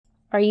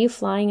Are you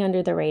flying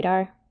under the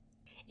radar?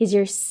 Is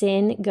your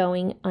sin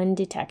going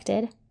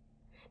undetected?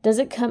 Does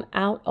it come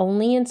out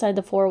only inside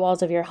the four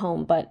walls of your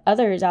home, but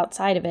others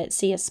outside of it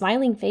see a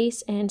smiling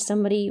face and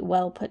somebody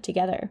well put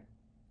together?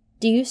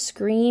 Do you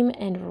scream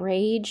and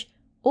rage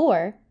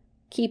or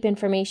keep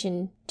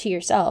information to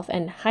yourself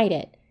and hide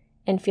it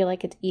and feel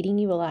like it's eating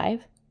you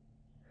alive?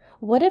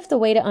 What if the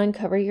way to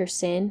uncover your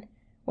sin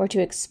or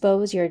to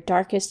expose your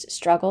darkest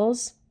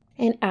struggles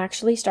and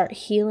actually start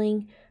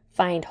healing,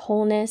 find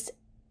wholeness,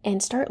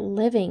 and start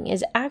living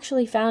is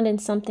actually found in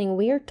something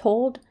we are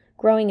told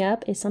growing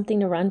up is something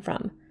to run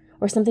from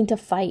or something to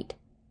fight?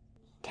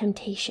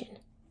 Temptation.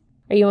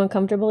 Are you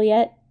uncomfortable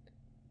yet?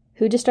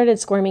 Who just started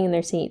squirming in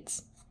their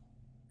seats?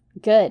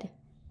 Good.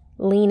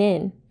 Lean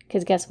in,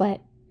 because guess what?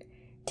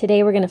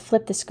 Today we're going to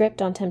flip the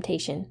script on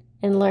temptation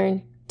and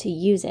learn to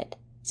use it.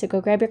 So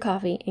go grab your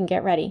coffee and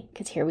get ready,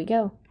 because here we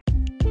go.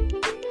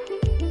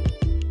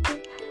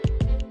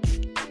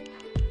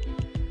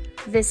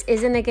 This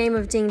isn't a game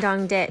of ding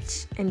dong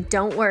ditch, and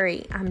don't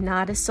worry, I'm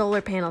not a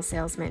solar panel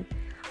salesman.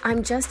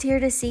 I'm just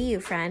here to see you,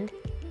 friend.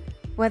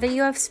 Whether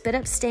you have spit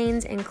up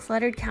stains and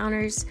cluttered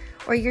counters,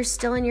 or you're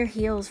still in your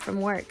heels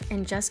from work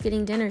and just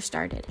getting dinner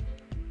started,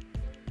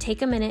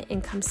 take a minute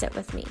and come sit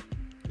with me.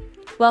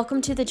 Welcome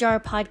to the Jar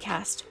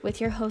Podcast with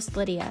your host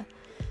Lydia,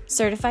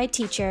 certified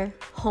teacher,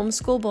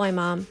 homeschool boy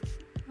mom,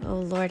 oh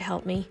Lord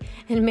help me,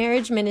 and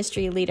marriage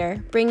ministry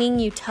leader, bringing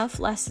you tough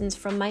lessons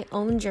from my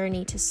own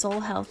journey to soul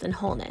health and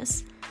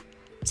wholeness.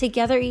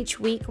 Together each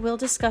week, we'll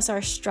discuss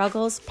our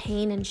struggles,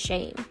 pain, and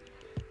shame.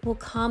 We'll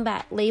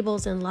combat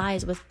labels and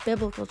lies with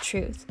biblical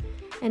truth,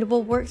 and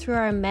we'll work through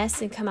our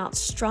mess and come out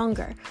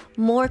stronger,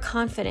 more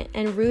confident,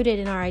 and rooted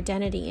in our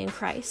identity in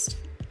Christ.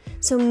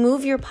 So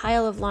move your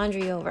pile of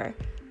laundry over.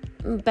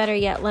 Better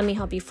yet, let me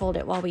help you fold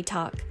it while we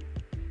talk.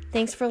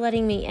 Thanks for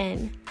letting me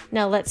in.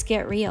 Now let's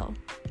get real.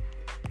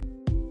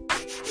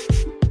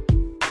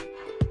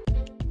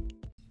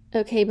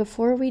 Okay,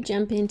 before we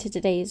jump into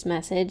today's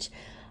message,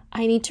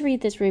 I need to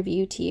read this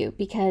review to you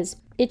because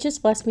it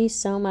just blessed me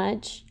so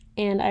much.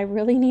 And I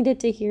really needed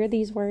to hear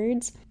these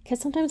words because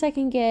sometimes I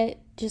can get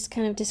just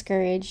kind of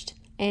discouraged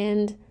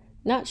and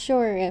not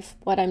sure if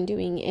what I'm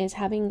doing is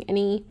having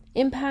any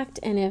impact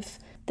and if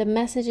the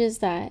messages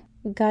that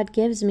God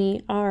gives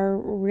me are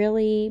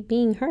really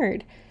being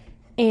heard.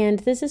 And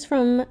this is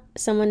from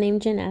someone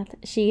named Jeanette.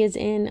 She is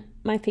in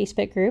my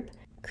Facebook group,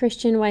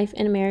 Christian Wife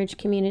and Marriage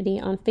Community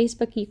on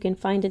Facebook. You can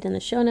find it in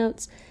the show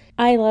notes.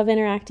 I love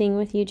interacting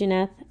with you,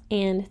 Jeanette,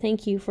 and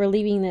thank you for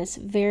leaving this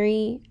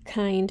very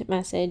kind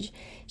message.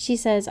 She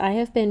says, I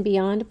have been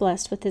beyond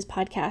blessed with this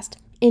podcast.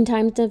 In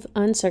times of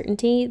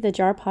uncertainty, the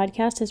Jar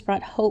Podcast has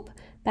brought hope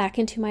back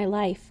into my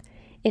life.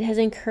 It has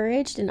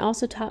encouraged and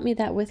also taught me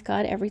that with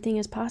God, everything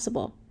is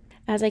possible.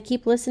 As I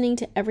keep listening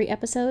to every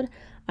episode,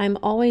 I'm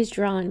always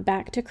drawn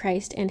back to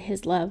Christ and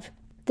His love.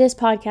 This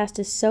podcast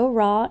is so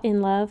raw in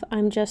love.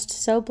 I'm just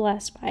so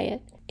blessed by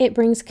it. It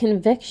brings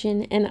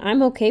conviction, and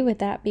I'm okay with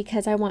that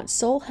because I want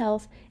soul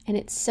health, and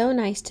it's so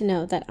nice to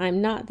know that I'm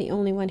not the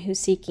only one who's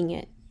seeking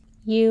it.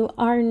 You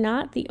are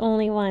not the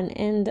only one,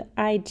 and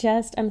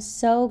I'm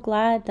so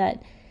glad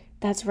that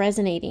that's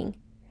resonating,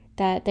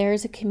 that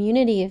there's a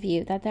community of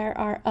you, that there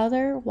are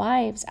other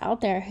wives out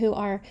there who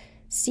are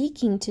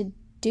seeking to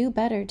do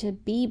better, to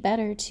be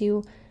better,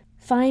 to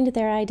find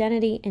their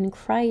identity in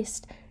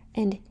Christ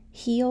and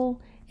heal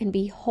and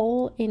be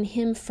whole in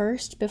Him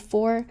first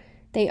before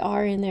they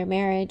are in their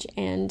marriage.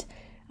 And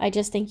I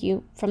just thank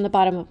you from the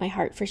bottom of my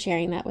heart for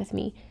sharing that with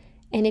me.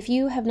 And if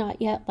you have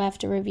not yet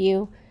left a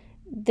review,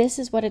 this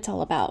is what it's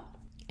all about.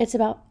 It's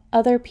about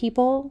other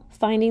people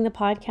finding the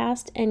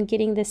podcast and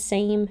getting the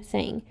same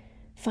thing,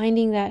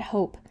 finding that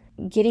hope,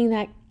 getting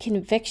that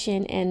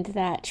conviction and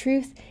that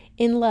truth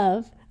in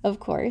love,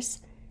 of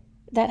course,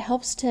 that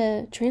helps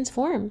to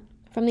transform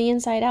from the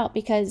inside out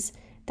because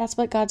that's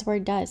what God's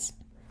Word does.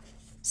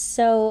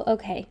 So,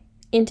 okay,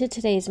 into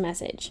today's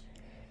message.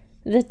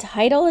 The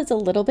title is a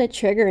little bit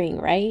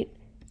triggering, right?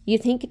 You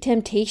think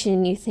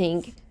temptation, you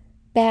think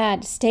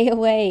bad, stay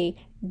away,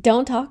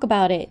 don't talk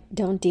about it,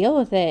 don't deal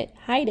with it,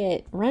 hide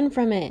it, run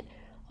from it.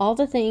 All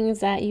the things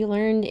that you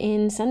learned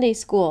in Sunday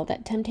school,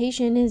 that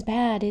temptation is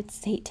bad, it's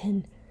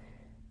Satan.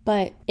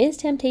 But is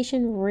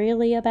temptation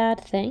really a bad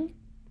thing?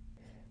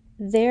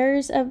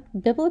 There's a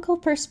biblical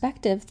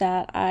perspective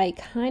that I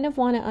kind of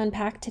want to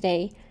unpack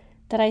today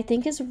that I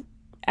think is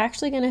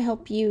actually going to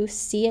help you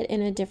see it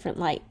in a different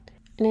light.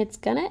 And it's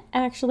going to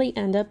actually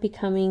end up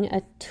becoming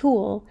a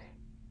tool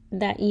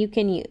that you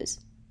can use.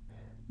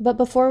 But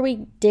before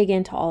we dig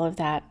into all of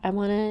that, I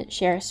want to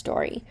share a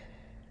story.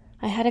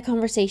 I had a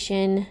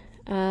conversation,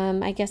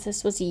 I guess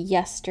this was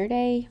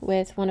yesterday,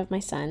 with one of my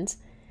sons.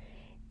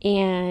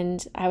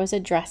 And I was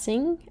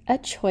addressing a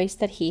choice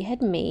that he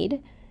had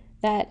made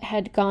that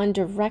had gone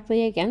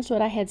directly against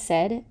what I had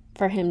said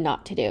for him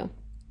not to do.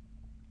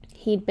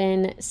 He'd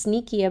been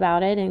sneaky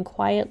about it and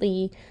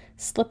quietly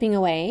slipping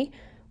away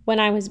when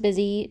I was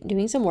busy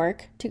doing some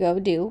work to go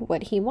do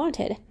what he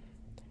wanted.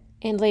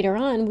 And later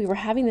on, we were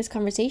having this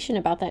conversation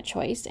about that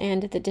choice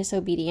and the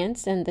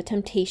disobedience and the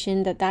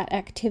temptation that that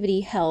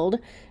activity held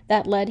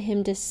that led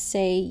him to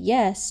say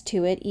yes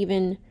to it,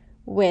 even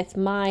with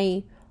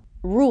my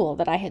rule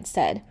that I had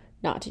said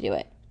not to do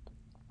it.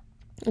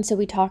 And so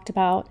we talked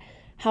about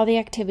how the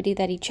activity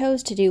that he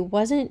chose to do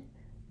wasn't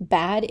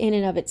bad in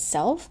and of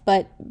itself,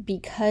 but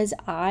because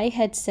I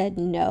had said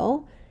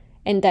no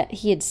and that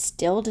he had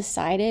still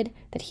decided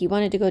that he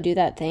wanted to go do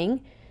that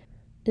thing,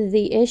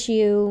 the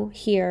issue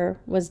here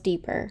was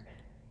deeper.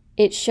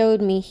 It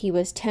showed me he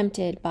was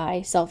tempted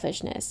by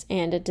selfishness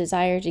and a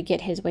desire to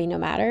get his way no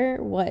matter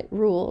what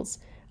rules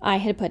I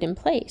had put in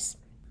place.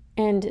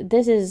 And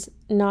this is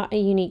not a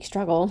unique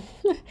struggle.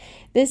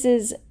 This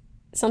is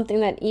something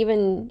that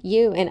even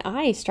you and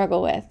I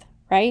struggle with,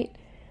 right?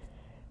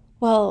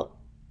 Well,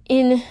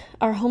 in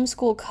our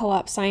homeschool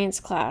co-op science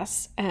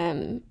class,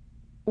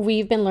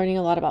 we've been learning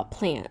a lot about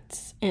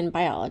plants and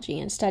biology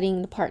and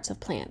studying the parts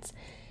of plants.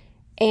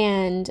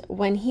 And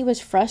when he was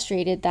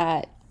frustrated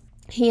that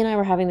he and I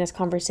were having this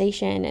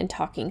conversation and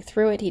talking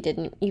through it, he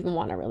didn't even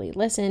want to really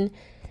listen,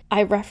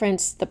 I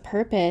referenced the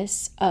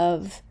purpose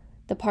of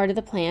the part of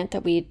the plant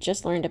that we had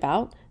just learned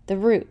about, the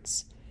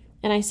roots.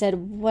 And I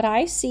said, what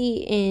I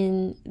see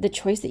in the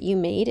choice that you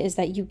made is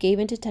that you gave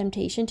into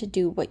temptation to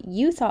do what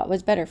you thought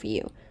was better for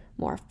you.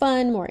 More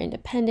fun, more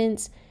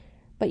independence,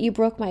 but you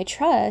broke my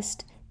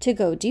trust to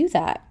go do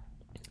that.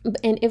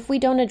 And if we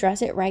don't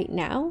address it right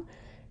now,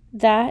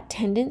 that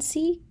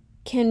tendency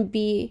can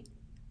be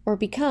or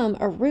become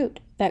a root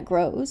that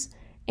grows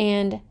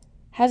and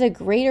has a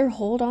greater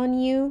hold on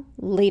you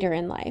later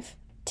in life.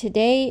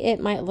 Today, it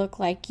might look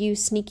like you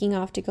sneaking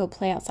off to go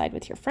play outside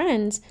with your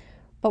friends,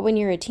 but when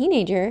you're a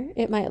teenager,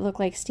 it might look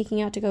like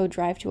sneaking out to go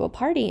drive to a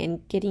party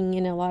and getting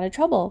in a lot of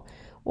trouble,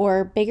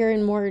 or bigger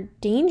and more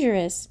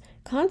dangerous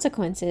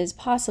consequences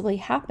possibly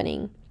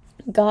happening.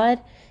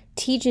 God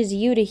teaches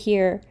you to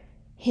hear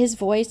His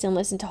voice and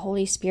listen to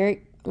Holy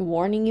Spirit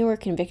warning you or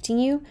convicting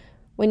you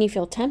when you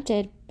feel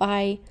tempted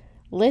by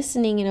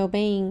listening and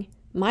obeying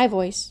my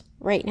voice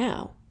right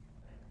now.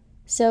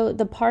 So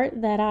the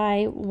part that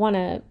I want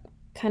to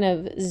kind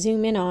of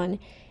zoom in on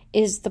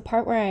is the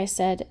part where I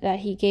said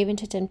that he gave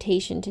into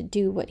temptation to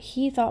do what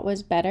he thought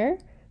was better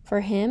for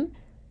him,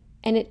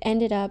 and it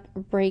ended up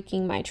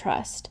breaking my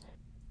trust.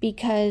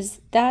 Because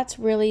that's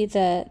really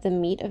the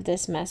meat of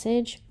this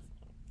message,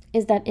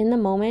 is that in the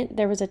moment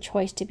there was a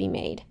choice to be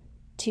made,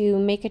 to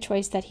make a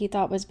choice that he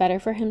thought was better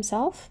for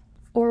himself,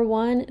 or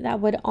one that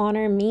would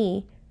honor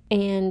me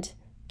and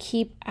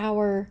keep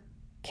our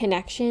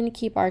connection,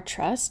 keep our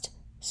trust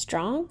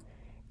strong,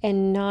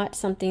 and not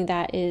something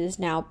that is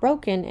now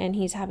broken and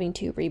he's having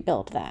to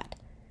rebuild that.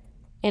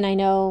 And I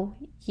know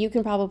you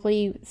can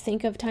probably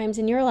think of times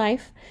in your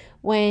life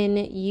when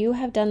you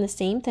have done the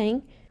same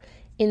thing,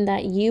 in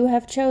that you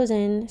have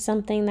chosen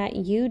something that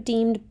you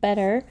deemed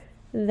better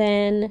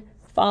than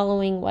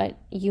following what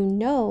you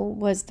know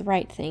was the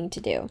right thing to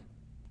do.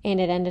 And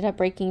it ended up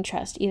breaking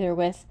trust, either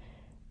with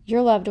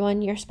your loved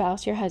one, your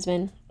spouse, your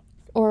husband,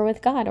 or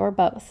with God, or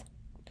both.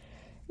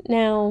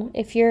 Now,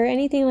 if you're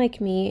anything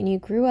like me and you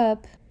grew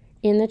up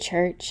in the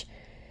church,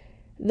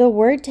 the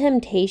word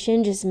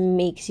temptation just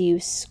makes you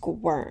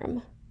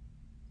squirm.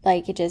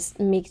 Like, it just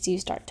makes you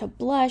start to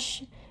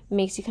blush,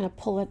 makes you kind of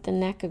pull at the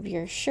neck of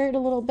your shirt a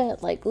little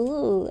bit, like,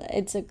 ooh,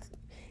 it's a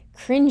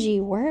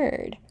cringy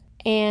word.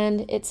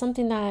 And it's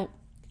something that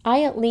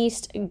I at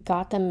least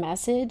got the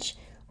message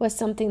was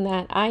something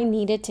that I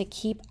needed to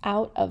keep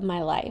out of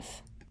my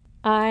life.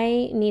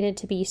 I needed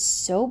to be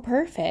so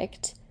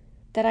perfect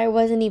that I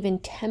wasn't even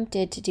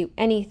tempted to do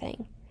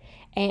anything.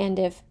 And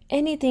if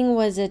anything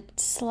was a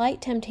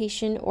slight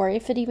temptation, or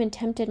if it even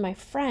tempted my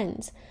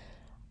friends,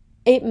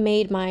 it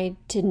made my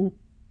to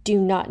do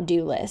not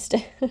do list.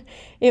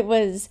 It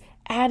was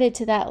added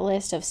to that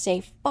list of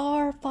stay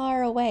far,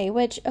 far away,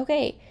 which,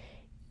 okay,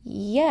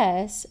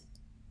 yes,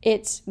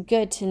 it's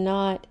good to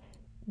not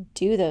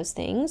do those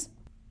things,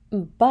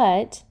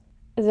 but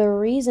the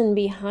reason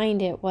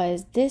behind it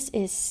was, this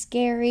is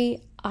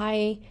scary.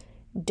 I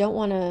don't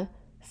want to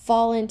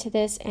fall into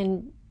this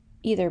and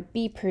either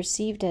be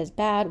perceived as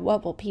bad.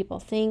 What will people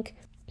think?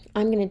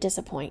 I'm going to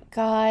disappoint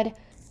God.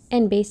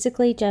 And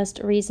basically just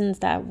reasons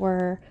that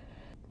were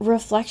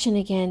reflection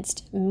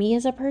against me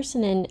as a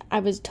person, and I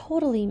was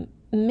totally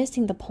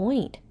missing the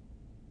point.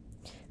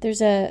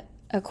 There's a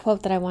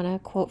quote that I want to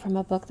quote from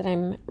a book that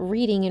I'm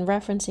reading and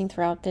referencing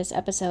throughout this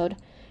episode,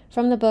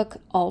 from the book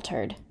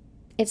Altered.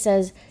 It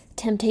says,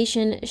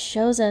 "Temptation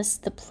shows us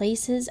the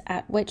places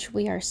at which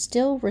we are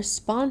still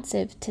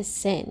responsive to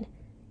sin.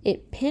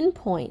 It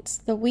pinpoints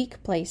the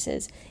weak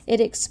places.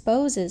 It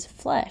exposes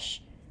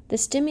flesh. The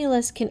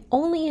stimulus can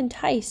only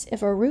entice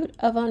if a root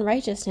of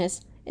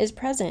unrighteousness is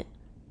present.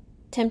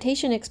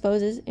 Temptation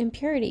exposes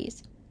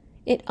impurities.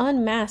 It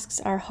unmasks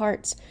our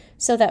hearts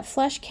so that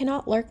flesh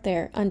cannot lurk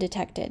there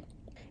undetected.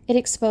 It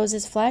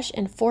exposes flesh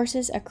and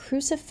forces a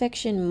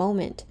crucifixion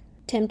moment.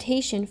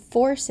 Temptation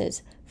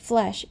forces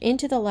flesh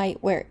into the light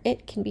where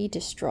it can be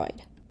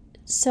destroyed."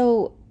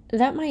 So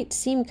that might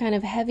seem kind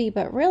of heavy,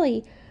 but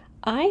really,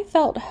 I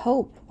felt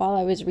hope while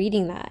I was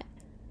reading that.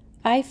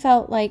 I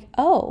felt like,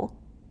 oh,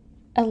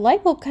 a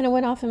light bulb kind of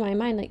went off in my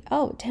mind, like,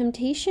 oh,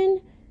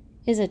 temptation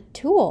is a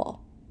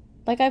tool.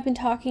 Like I've been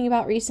talking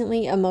about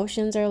recently,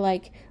 emotions are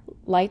like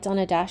lights on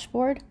a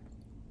dashboard.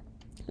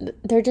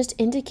 They're just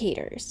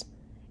indicators.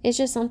 It's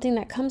just something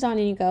that comes on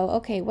and you go,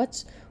 okay,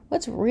 what's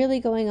really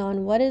going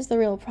on? What is the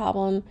real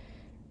problem?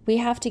 We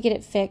have to get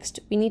it fixed.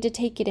 We need to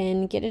take it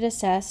in, get it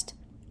assessed,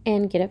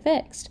 and get it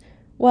fixed.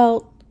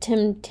 Well,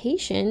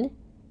 temptation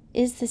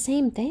is the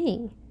same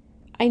thing.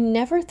 I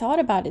never thought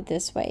about it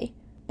this way,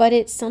 but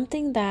it's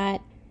something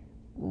that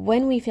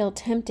when we feel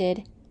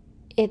tempted,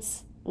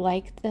 it's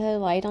like the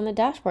light on the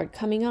dashboard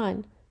coming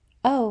on.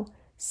 Oh,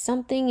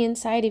 something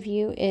inside of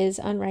you is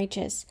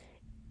unrighteous,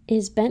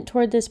 is bent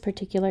toward this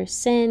particular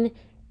sin.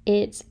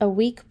 It's a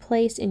weak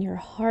place in your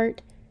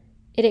heart.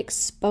 It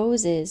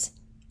exposes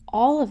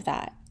all of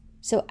that.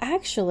 So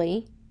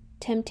actually,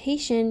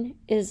 temptation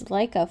is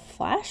like a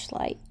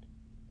flashlight.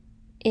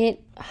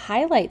 It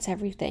highlights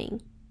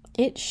everything.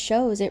 It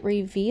shows, it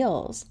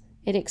reveals,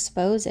 it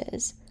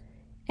exposes.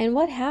 And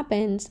what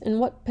happens and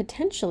what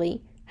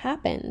potentially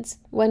happens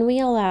when we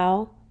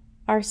allow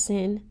our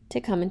sin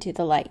to come into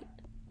the light?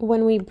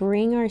 When we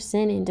bring our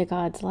sin into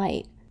God's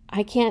light,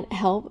 I can't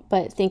help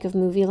but think of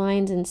movie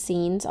lines and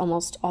scenes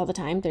almost all the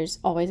time. There's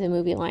always a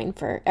movie line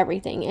for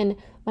everything. And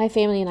my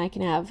family and I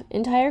can have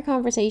entire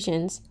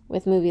conversations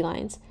with movie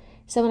lines.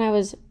 So when I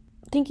was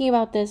thinking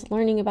about this,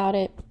 learning about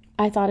it,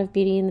 I thought of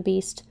Beauty and the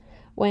Beast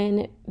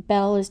when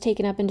Belle is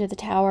taken up into the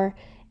tower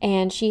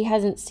and she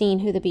hasn't seen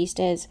who the Beast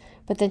is.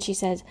 But then she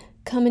says,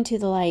 come into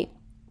the light.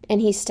 And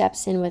he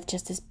steps in with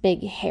just this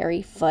big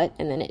hairy foot.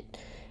 And then it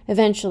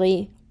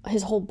eventually,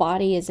 his whole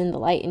body is in the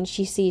light. And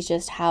she sees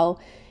just how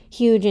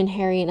huge and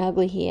hairy and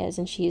ugly he is,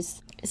 and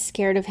she's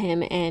scared of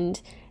him.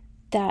 And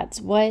that's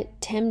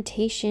what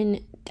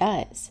temptation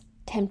does.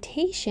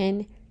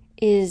 Temptation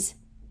is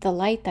the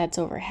light that's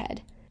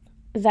overhead.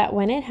 That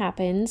when it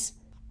happens,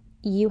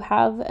 you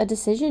have a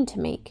decision to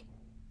make.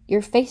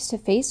 You're face to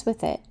face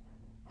with it.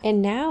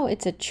 And now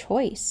it's a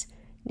choice.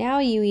 Now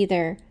you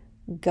either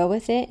go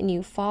with it and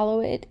you follow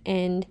it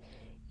and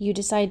you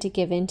decide to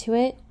give into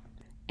it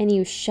and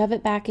you shove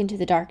it back into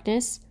the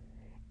darkness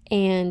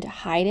and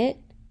hide it,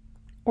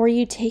 or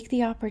you take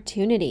the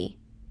opportunity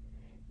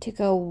to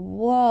go,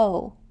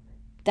 whoa,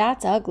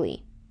 that's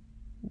ugly.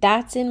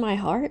 That's in my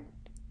heart.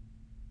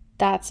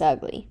 That's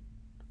ugly.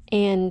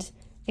 And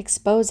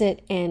expose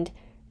it and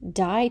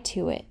die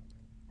to it.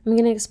 I'm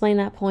going to explain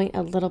that point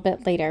a little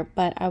bit later,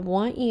 but I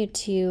want you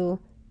to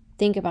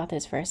think about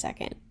this for a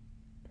second.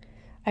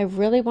 I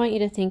really want you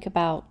to think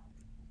about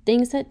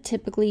things that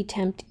typically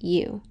tempt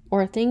you,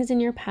 or things in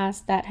your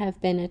past that have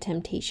been a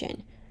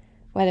temptation,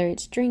 whether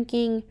it's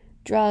drinking,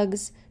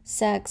 drugs,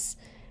 sex,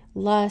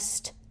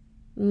 lust,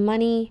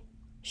 money,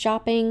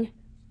 shopping,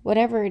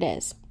 whatever it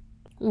is.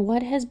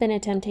 What has been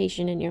a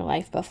temptation in your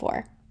life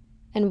before?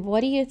 And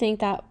what do you think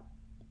that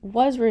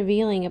was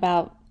revealing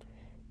about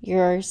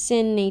your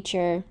sin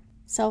nature,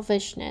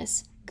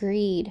 selfishness,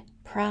 greed,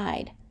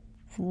 pride?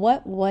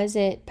 What was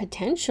it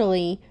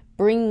potentially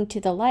bringing to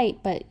the light,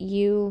 but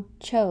you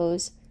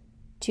chose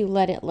to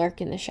let it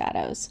lurk in the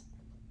shadows?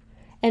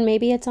 And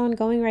maybe it's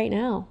ongoing right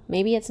now.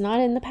 Maybe it's not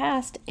in the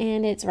past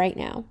and it's right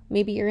now.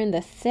 Maybe you're in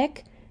the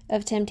thick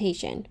of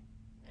temptation.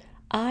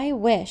 I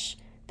wish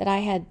that I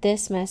had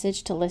this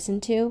message to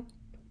listen to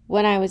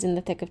when I was in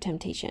the thick of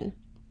temptation.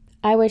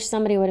 I wish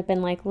somebody would have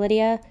been like,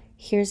 Lydia,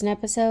 here's an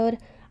episode.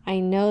 I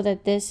know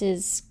that this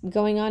is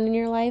going on in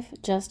your life.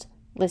 Just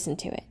listen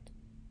to it.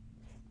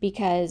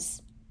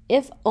 Because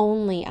if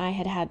only I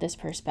had had this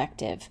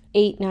perspective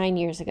 8-9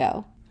 years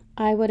ago,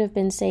 I would have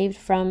been saved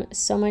from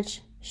so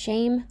much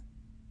shame,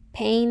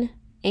 pain,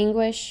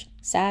 anguish,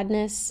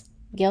 sadness,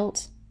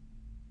 guilt,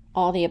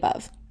 all the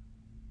above.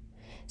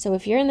 So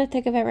if you're in the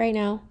thick of it right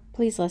now,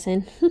 please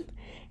listen.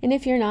 And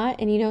if you're not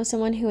and you know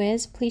someone who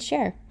is, please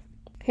share.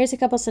 Here's a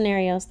couple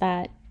scenarios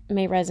that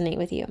may resonate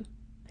with you.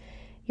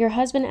 Your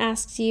husband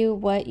asks you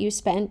what you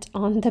spent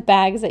on the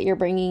bags that you're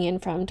bringing in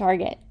from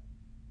Target.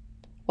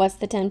 What's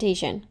the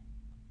temptation?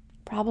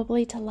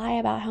 Probably to lie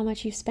about how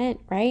much you spent,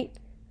 right?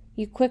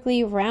 You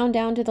quickly round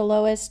down to the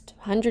lowest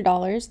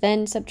 $100,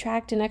 then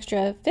subtract an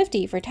extra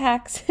 $50 for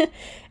tax,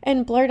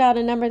 and blurt out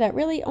a number that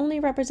really only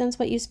represents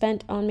what you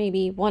spent on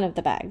maybe one of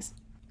the bags.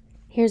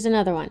 Here's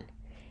another one.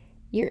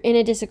 You're in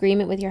a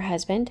disagreement with your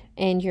husband,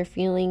 and you're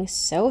feeling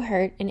so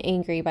hurt and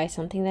angry by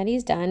something that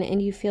he's done,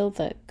 and you feel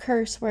the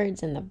curse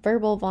words and the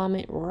verbal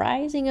vomit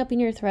rising up in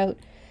your throat.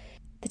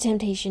 The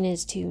temptation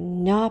is to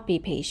not be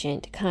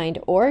patient, kind,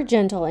 or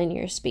gentle in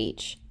your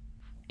speech,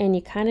 and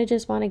you kind of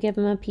just want to give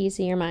him a piece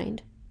of your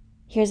mind.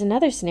 Here's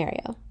another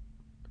scenario.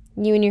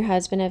 You and your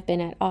husband have been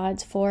at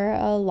odds for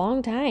a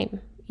long time.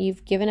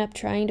 You've given up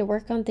trying to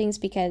work on things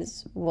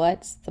because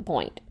what's the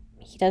point?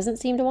 He doesn't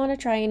seem to want to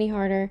try any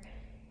harder.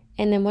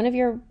 And then one of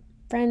your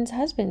friend's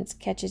husbands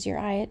catches your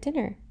eye at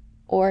dinner.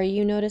 Or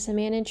you notice a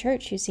man in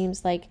church who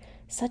seems like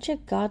such a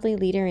godly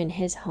leader in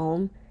his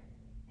home,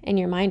 and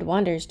your mind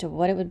wanders to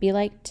what it would be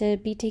like to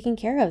be taken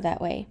care of that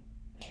way.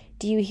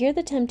 Do you hear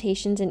the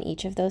temptations in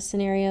each of those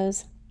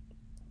scenarios?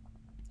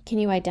 Can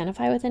you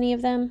identify with any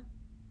of them?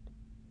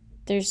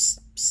 There's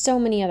so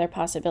many other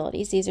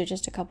possibilities. These are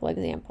just a couple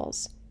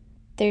examples.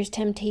 There's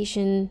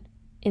temptation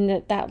in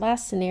that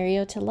last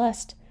scenario to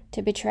lust,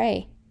 to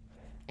betray.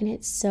 And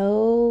it's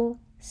so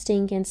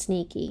stinking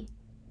sneaky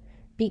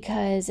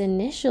because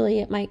initially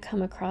it might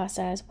come across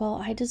as,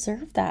 well, I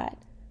deserve that.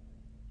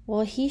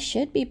 Well, he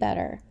should be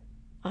better.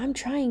 I'm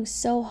trying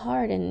so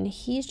hard and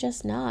he's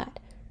just not.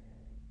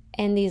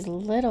 And these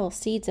little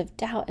seeds of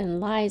doubt and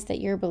lies that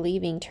you're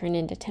believing turn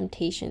into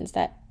temptations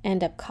that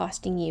end up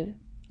costing you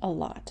a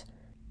lot.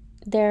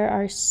 There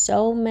are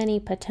so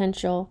many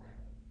potential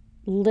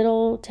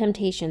little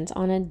temptations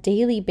on a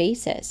daily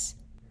basis.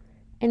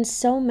 And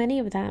so many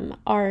of them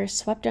are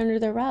swept under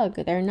the rug.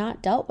 They're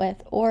not dealt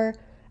with or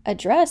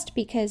addressed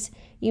because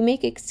you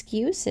make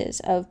excuses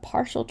of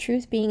partial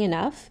truth being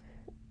enough,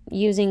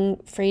 using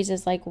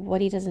phrases like,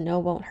 what he doesn't know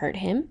won't hurt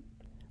him,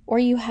 or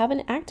you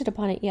haven't acted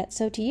upon it yet,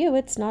 so to you,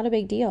 it's not a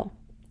big deal.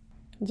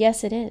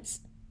 Yes, it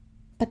is.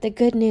 But the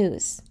good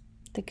news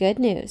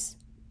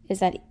is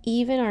that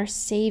even our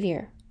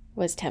Savior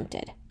was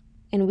tempted.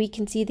 And we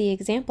can see the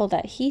example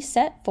that he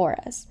set for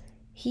us.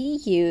 He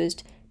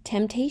used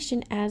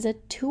temptation as a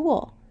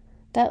tool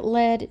that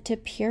led to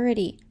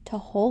purity, to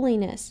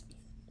holiness,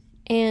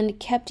 and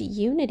kept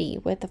unity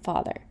with the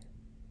Father.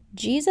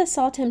 Jesus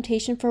saw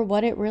temptation for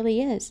what it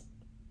really is.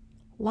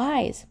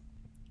 Lies.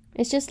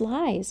 It's just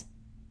lies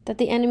that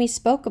the enemy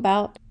spoke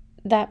about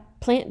that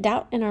plant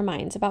doubt in our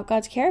minds about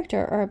God's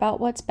character or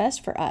about what's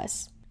best for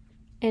us.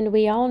 And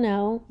we all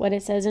know what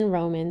it says in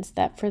Romans,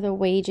 that for the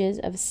wages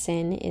of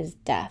sin is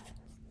death.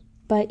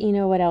 But you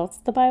know what else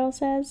the Bible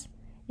says?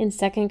 In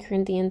 2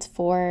 Corinthians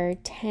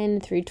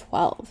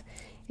 4:10-12,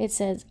 it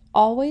says,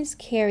 always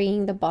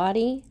carrying the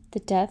body, the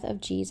death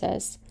of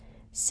Jesus,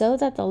 so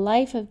that the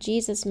life of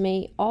Jesus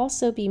may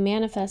also be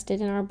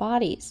manifested in our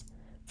bodies.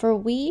 For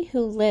we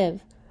who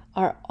live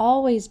are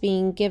always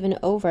being given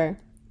over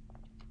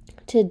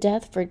to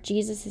death for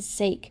Jesus'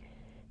 sake,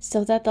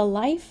 so that the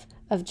life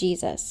of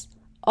Jesus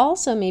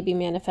also may be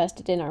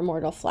manifested in our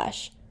mortal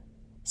flesh.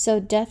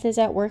 So death is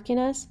at work in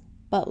us,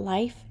 but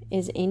life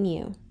is in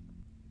you.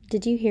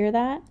 Did you hear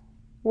that?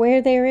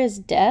 Where there is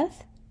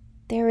death,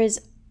 there is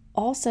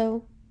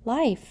also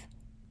life.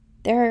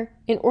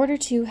 In order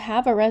to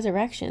have a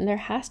resurrection, there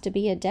has to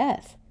be a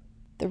death.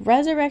 The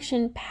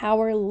resurrection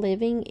power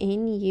living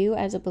in you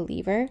as a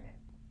believer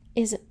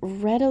is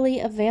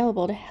readily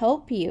available to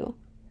help you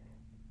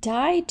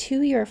die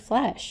to your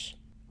flesh,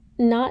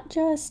 not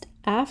just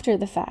after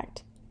the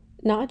fact,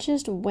 not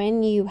just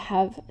when you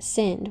have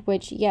sinned,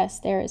 which yes,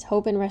 there is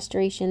hope and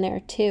restoration there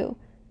too,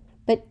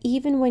 but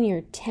even when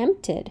you're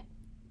tempted,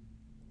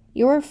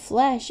 your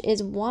flesh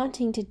is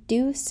wanting to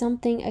do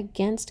something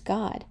against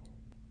God.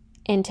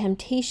 And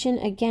temptation,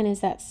 again,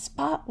 is that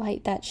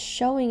spotlight that's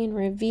showing and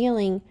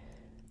revealing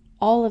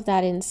all of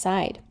that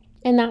inside.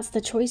 And that's the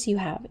choice you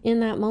have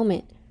in that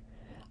moment.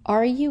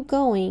 Are you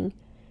going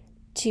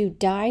to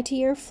die to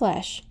your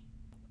flesh,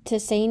 to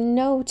say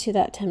no to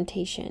that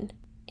temptation,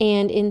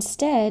 and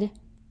instead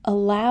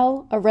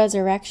allow a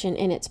resurrection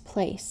in its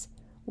place?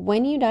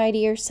 When you die to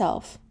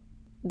yourself,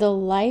 the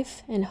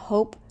life and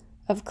hope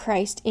of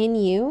Christ in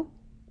you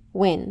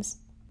wins,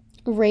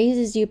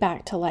 raises you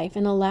back to life,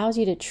 and allows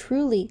you to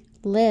truly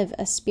live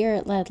a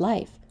Spirit-led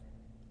life.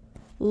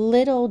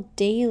 Little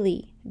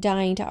daily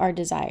dying to our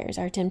desires,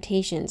 our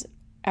temptations,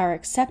 our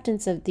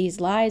acceptance of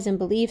these lies and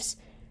beliefs,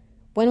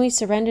 when we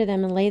surrender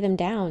them and lay them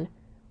down,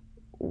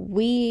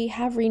 we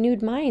have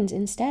renewed minds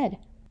instead.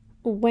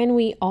 When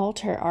we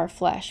alter our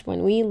flesh,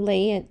 when we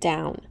lay it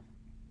down,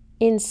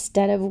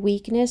 instead of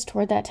weakness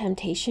toward that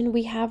temptation,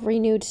 we have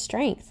renewed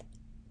strength.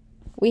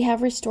 We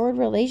have restored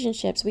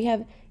relationships. We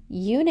have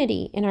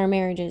unity in our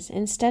marriages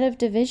instead of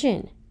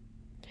division.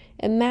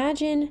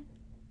 Imagine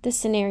the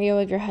scenario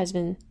of your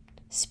husband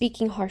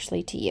speaking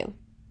harshly to you.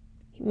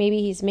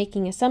 Maybe he's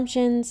making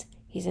assumptions,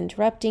 he's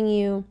interrupting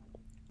you,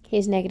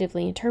 he's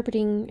negatively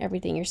interpreting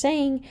everything you're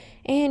saying,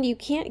 and you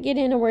can't get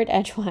in a word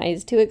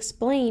edgewise to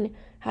explain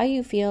how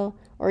you feel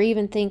or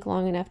even think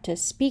long enough to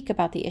speak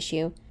about the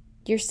issue.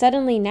 You're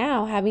suddenly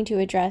now having to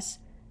address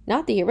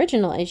not the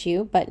original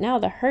issue, but now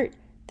the hurt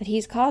that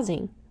he's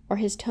causing or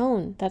his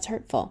tone that's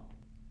hurtful.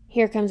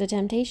 Here comes a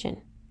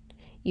temptation.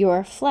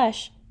 Your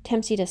flesh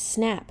tempts you to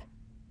snap.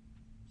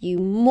 You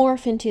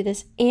morph into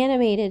this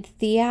animated,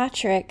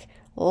 theatric,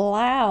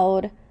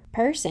 loud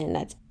person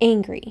that's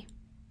angry.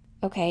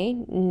 Okay,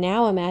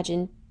 now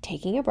imagine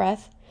taking a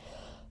breath,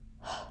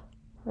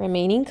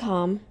 remaining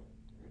calm,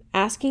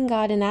 asking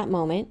God in that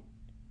moment.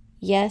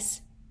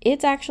 Yes,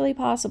 it's actually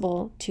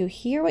possible to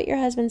hear what your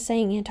husband's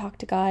saying and talk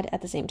to God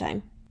at the same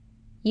time.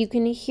 You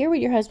can hear what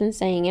your husband's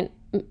saying and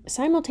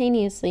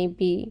simultaneously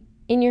be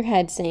in your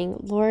head saying,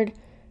 Lord,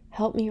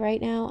 help me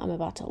right now. I'm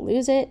about to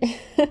lose it.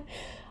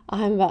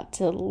 I'm about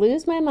to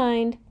lose my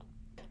mind,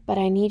 but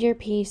I need your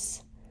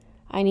peace.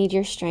 I need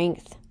your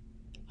strength.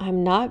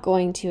 I'm not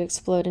going to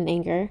explode in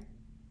anger.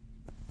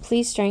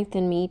 Please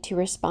strengthen me to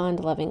respond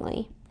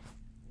lovingly.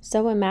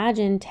 So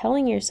imagine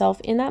telling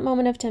yourself in that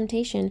moment of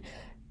temptation,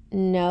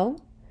 no,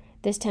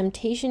 this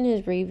temptation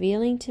is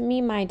revealing to me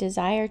my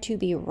desire to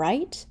be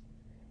right.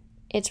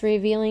 It's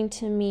revealing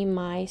to me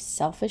my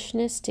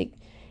selfishness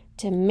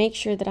to make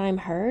sure that I'm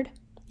heard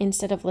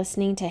instead of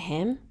listening to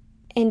him.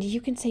 And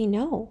you can say,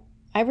 no,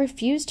 I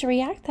refuse to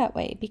react that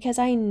way because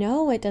I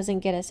know it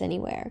doesn't get us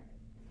anywhere.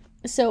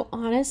 So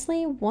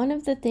honestly, one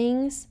of the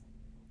things,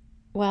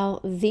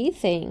 the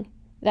thing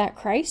that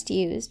Christ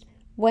used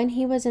when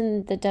he was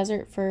in the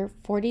desert for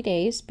 40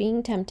 days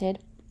being tempted,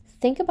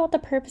 think about the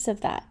purpose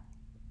of that.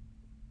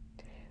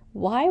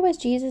 Why was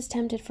Jesus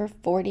tempted for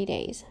 40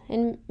 days?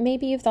 And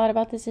maybe you've thought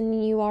about this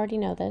and you already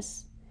know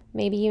this.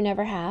 Maybe you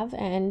never have,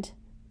 and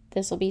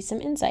this will be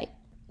some insight.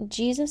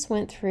 Jesus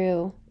went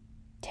through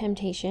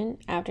temptation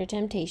after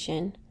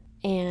temptation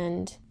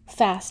and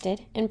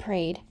fasted and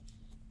prayed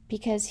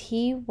because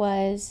he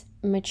was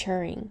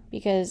maturing,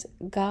 because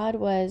God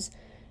was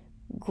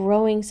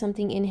growing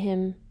something in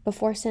him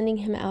before sending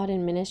him out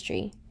in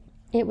ministry.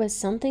 It was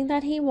something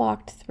that he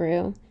walked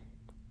through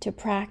to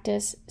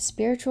practice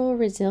spiritual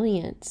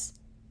resilience.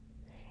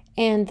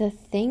 And the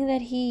thing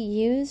that he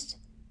used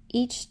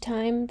each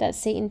time that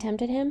Satan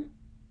tempted him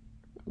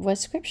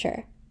was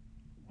scripture,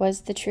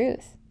 was the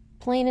truth.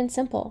 Plain and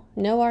simple.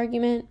 No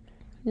argument,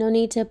 no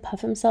need to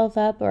puff himself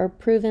up or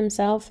prove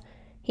himself.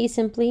 He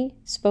simply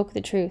spoke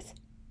the truth.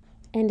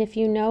 And if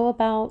you know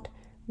about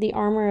the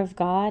armor of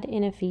God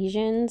in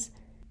Ephesians,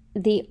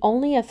 the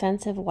only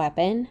offensive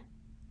weapon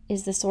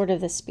is the sword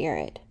of the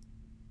Spirit,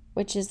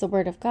 which is the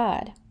word of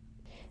God.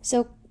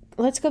 So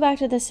let's go back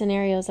to the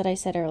scenarios that I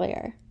said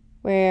earlier,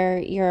 where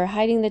you're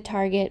hiding the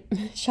Target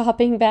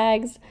shopping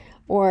bags,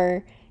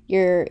 or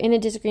you're in a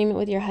disagreement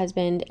with your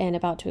husband and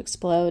about to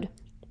explode,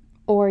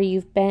 or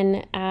you've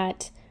been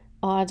at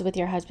odds with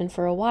your husband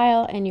for a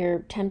while and you're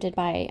tempted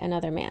by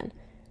another man.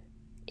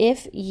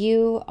 If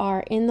you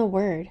are in the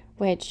Word,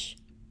 which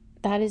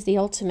that is the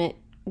ultimate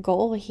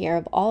goal here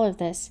of all of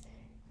this,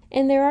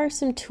 and there are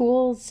some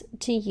tools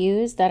to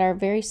use that are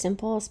very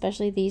simple,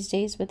 especially these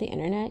days with the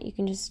internet. You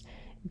can just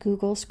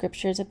Google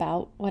scriptures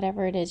about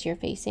whatever it is you're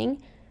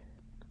facing.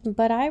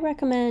 But I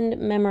recommend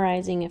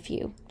memorizing a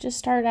few. Just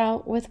start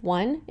out with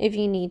one if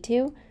you need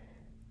to.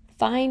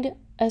 Find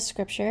a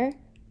scripture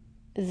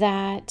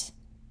that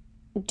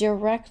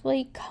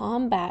directly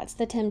combats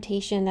the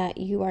temptation that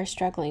you are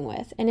struggling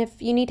with. And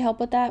if you need help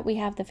with that, we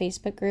have the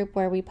Facebook group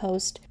where we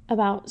post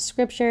about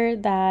scripture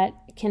that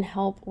can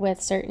help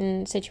with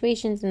certain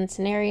situations and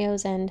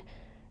scenarios, and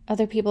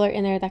other people are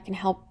in there that can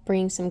help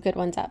bring some good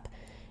ones up.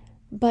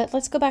 But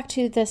let's go back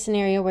to the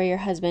scenario where your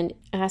husband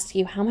asked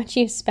you how much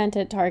you spent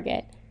at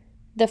Target.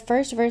 The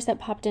first verse that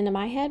popped into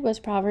my head was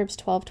Proverbs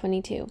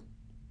 12:22.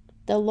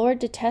 The Lord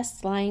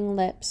detests lying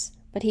lips,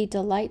 but he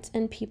delights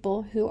in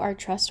people who are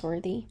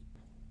trustworthy.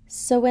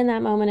 So in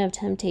that moment of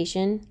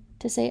temptation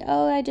to say,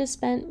 oh, I just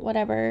spent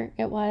whatever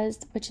it was,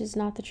 which is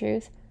not the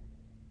truth,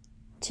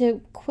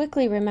 to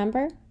quickly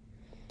remember,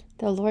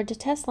 the Lord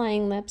detests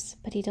lying lips,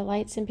 but he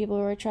delights in people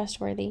who are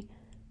trustworthy.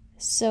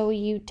 So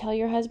you tell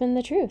your husband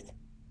the truth.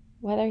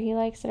 Whether he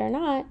likes it or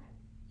not,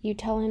 you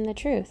tell him the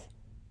truth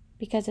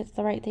because it's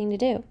the right thing to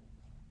do.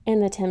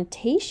 And the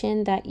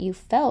temptation that you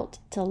felt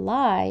to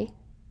lie,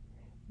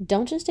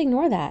 don't just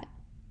ignore that.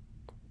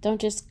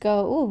 Don't just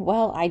go, oh,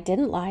 well, I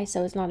didn't lie,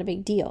 so it's not a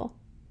big deal.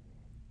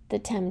 The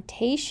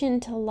temptation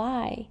to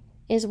lie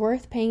is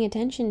worth paying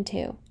attention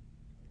to.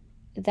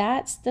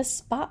 That's the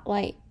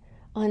spotlight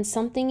on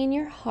something in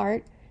your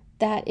heart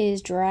that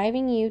is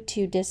driving you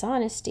to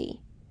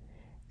dishonesty,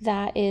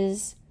 that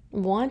is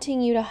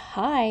wanting you to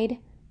hide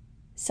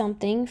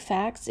something,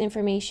 facts,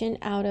 information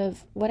out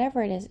of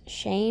whatever it is,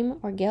 shame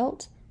or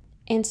guilt.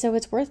 And so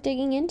it's worth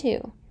digging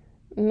into.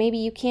 Maybe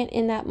you can't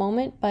in that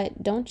moment,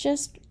 but don't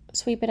just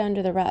sweep it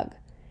under the rug.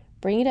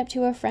 Bring it up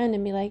to a friend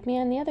and be like,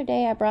 man, the other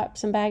day I brought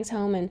some bags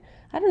home and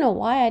I don't know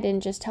why I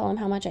didn't just tell him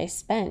how much I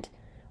spent.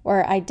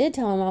 Or I did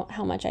tell him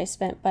how much I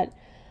spent, but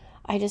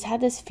I just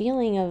had this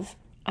feeling of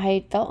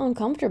I felt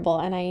uncomfortable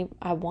and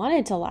I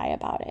wanted to lie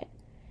about it.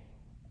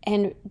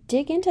 And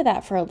dig into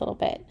that for a little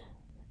bit.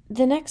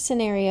 The next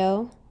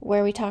scenario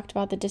where we talked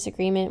about the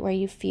disagreement where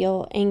you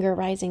feel anger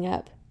rising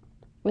up,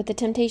 with the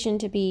temptation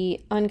to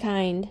be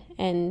unkind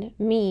and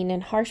mean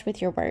and harsh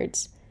with your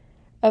words.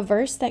 A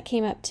verse that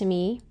came up to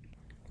me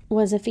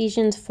was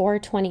Ephesians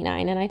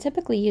 4:29, and I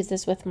typically use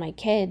this with my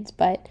kids,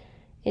 but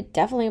it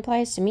definitely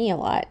applies to me a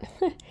lot.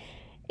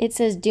 It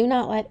says, do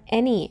not let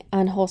any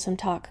unwholesome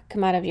talk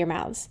come out of your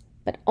mouths,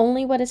 but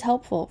only what is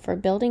helpful for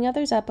building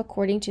others up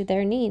according to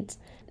their needs,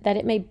 that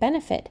it may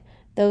benefit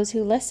those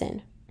who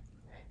listen.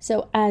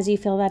 So as you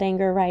feel that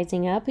anger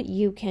rising up,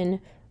 you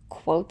can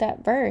quote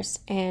that verse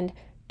and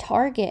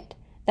target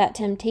that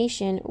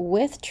temptation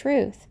with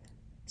truth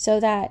so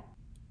that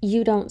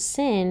you don't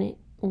sin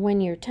when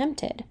you're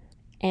tempted.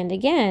 And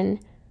again,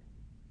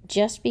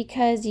 just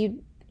because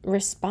you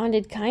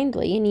responded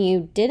kindly and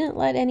you didn't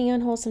let any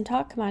unwholesome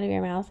talk come out of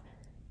your mouth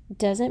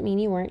doesn't mean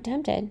you weren't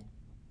tempted.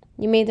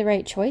 You made the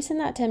right choice in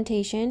that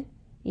temptation.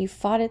 You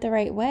fought it the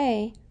right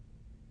way.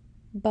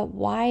 But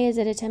why is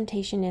it a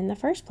temptation in the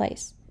first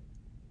place?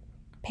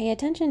 pay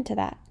attention to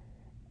that.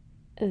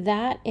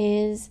 That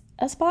is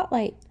a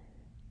spotlight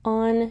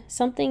on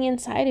something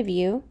inside of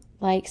you,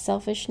 like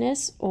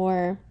selfishness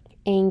or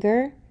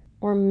anger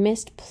or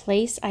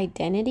misplaced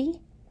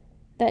identity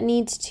that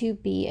needs to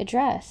be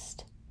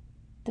addressed.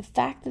 The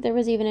fact that there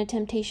was even a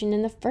temptation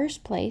in the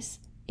first place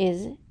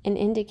is an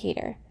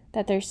indicator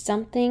that there's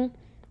something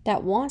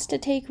that wants to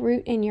take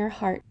root in your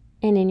heart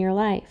and in your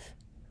life.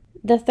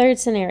 The third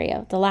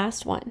scenario, the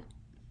last one,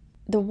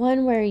 the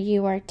one where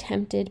you are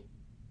tempted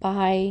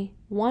by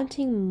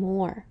wanting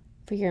more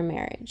for your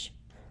marriage.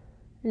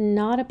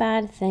 Not a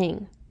bad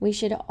thing. We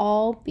should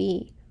all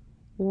be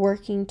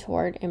working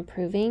toward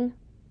improving,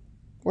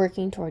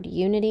 working toward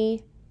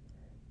unity.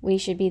 We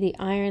should be the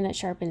iron that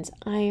sharpens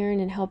iron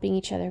and helping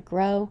each other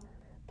grow.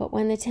 But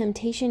when the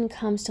temptation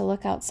comes to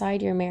look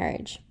outside your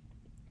marriage,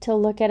 to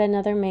look at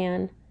another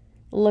man,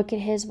 look at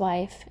his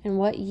wife, and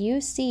what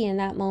you see in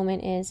that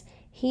moment is,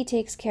 he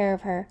takes care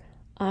of her,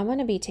 I want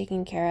to be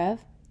taken care of.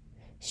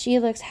 She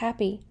looks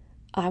happy,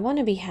 I want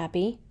to be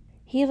happy.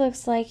 He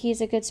looks like he's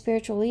a good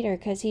spiritual leader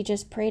because he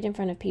just prayed in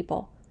front of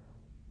people.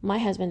 My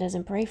husband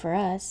doesn't pray for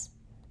us.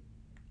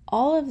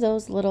 All of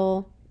those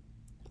little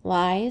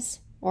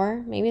lies,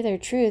 or maybe they're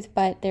truth,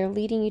 but they're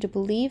leading you to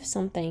believe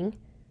something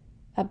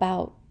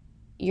about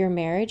your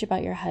marriage,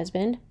 about your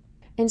husband.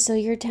 And so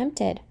you're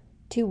tempted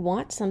to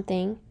want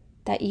something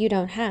that you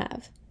don't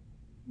have.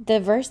 The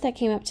verse that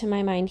came up to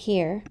my mind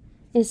here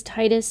is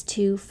Titus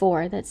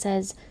 2:4 that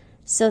says,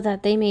 so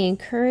that they may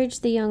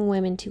encourage the young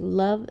women to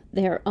love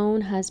their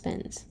own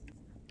husbands.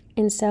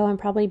 And so I'm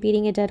probably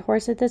beating a dead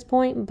horse at this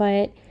point,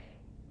 but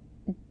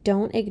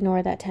don't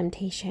ignore that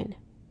temptation.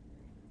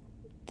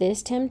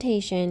 This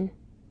temptation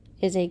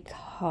is a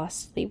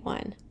costly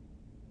one.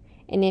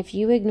 And if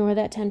you ignore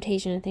that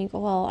temptation and think,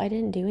 well, I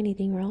didn't do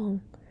anything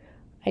wrong.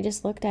 I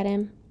just looked at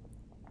him.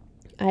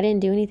 I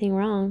didn't do anything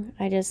wrong.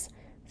 I just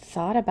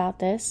thought about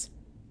this.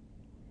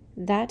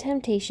 That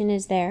temptation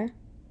is there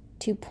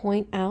to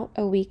point out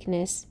a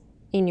weakness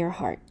in your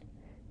heart,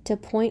 to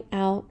point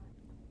out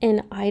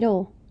an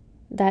idol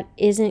that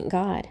isn't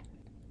God.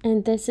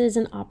 And this is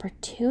an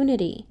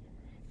opportunity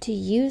to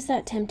use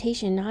that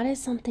temptation not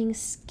as something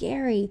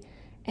scary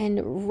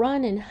and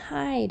run and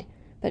hide,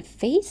 but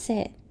face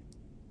it.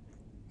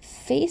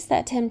 Face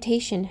that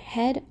temptation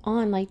head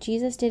on like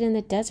Jesus did in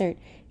the desert.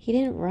 He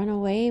didn't run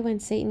away when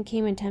Satan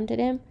came and tempted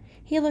him.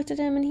 He looked at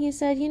him and he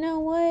said, you know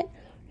what?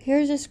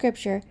 Here's a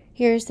scripture.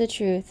 Here's the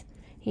truth.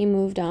 He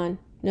moved on.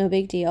 No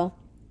big deal.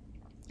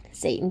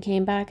 Satan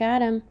came back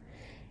at him.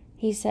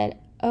 He said,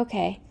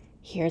 okay,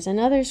 here's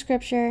another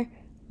scripture.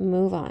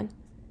 Move on.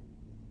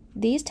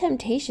 These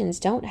temptations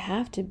don't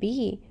have to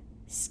be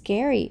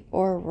scary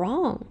or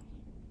wrong.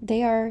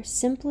 They are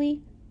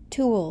simply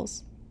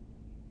tools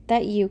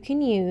that you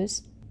can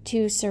use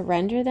to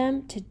surrender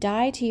them, to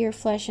die to your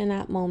flesh in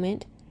that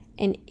moment.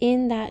 And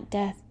in that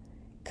death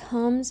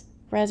comes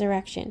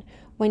resurrection.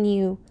 When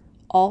you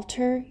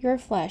alter your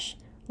flesh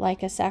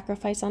like a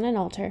sacrifice on an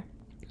altar,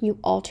 you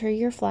alter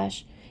your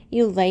flesh,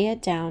 you lay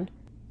it down,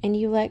 and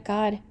you let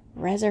God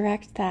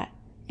resurrect that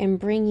and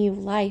bring you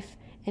life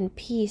and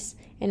peace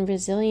and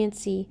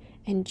resiliency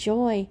and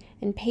joy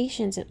and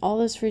patience and all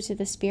those fruits of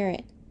the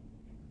Spirit.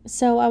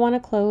 So I want to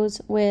close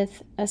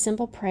with a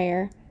simple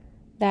prayer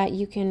that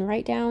you can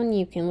write down,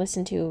 you can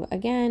listen to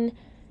again,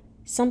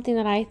 something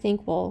that I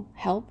think will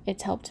help.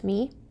 It's helped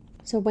me.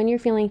 So when you're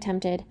feeling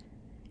tempted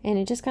and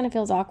it just kind of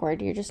feels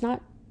awkward,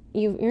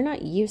 you're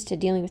not used to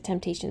dealing with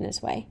temptation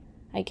this way.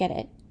 I get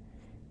it.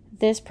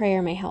 This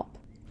prayer may help.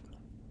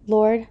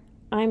 Lord,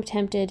 I'm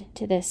tempted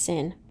to this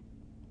sin.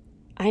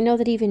 I know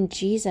that even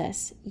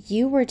Jesus,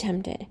 you were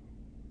tempted,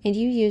 and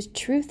you used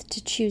truth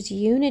to choose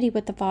unity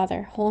with the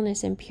Father,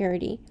 wholeness and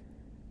purity.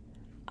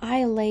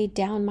 I lay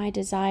down my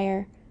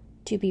desire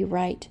to be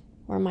right,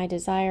 or my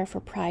desire for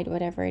pride,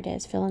 whatever it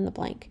is, fill in the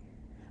blank.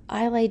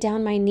 I lay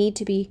down my need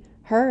to be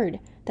heard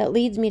that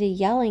leads me to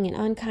yelling and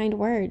unkind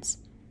words.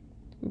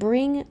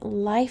 Bring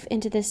life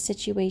into this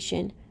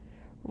situation.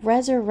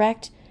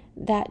 Resurrect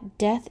that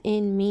death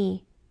in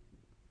me.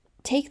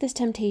 Take this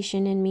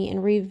temptation in me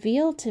and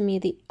reveal to me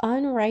the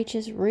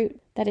unrighteous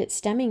root that it's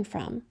stemming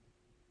from.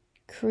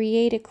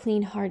 Create a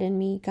clean heart in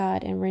me,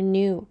 God, and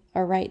renew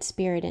a right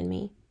spirit in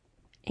me.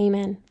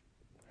 Amen.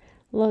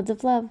 Loads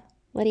of love,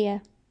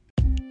 Lydia.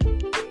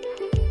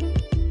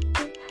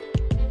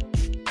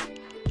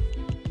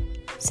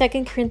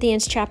 Second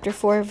Corinthians chapter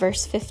 4,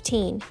 verse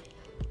 15.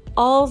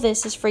 All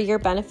this is for your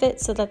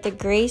benefit, so that the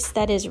grace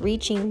that is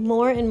reaching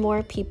more and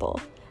more people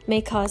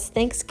may cause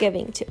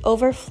thanksgiving to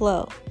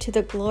overflow to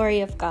the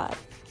glory of God.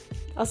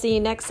 I'll see you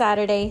next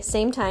Saturday,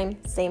 same time,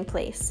 same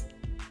place.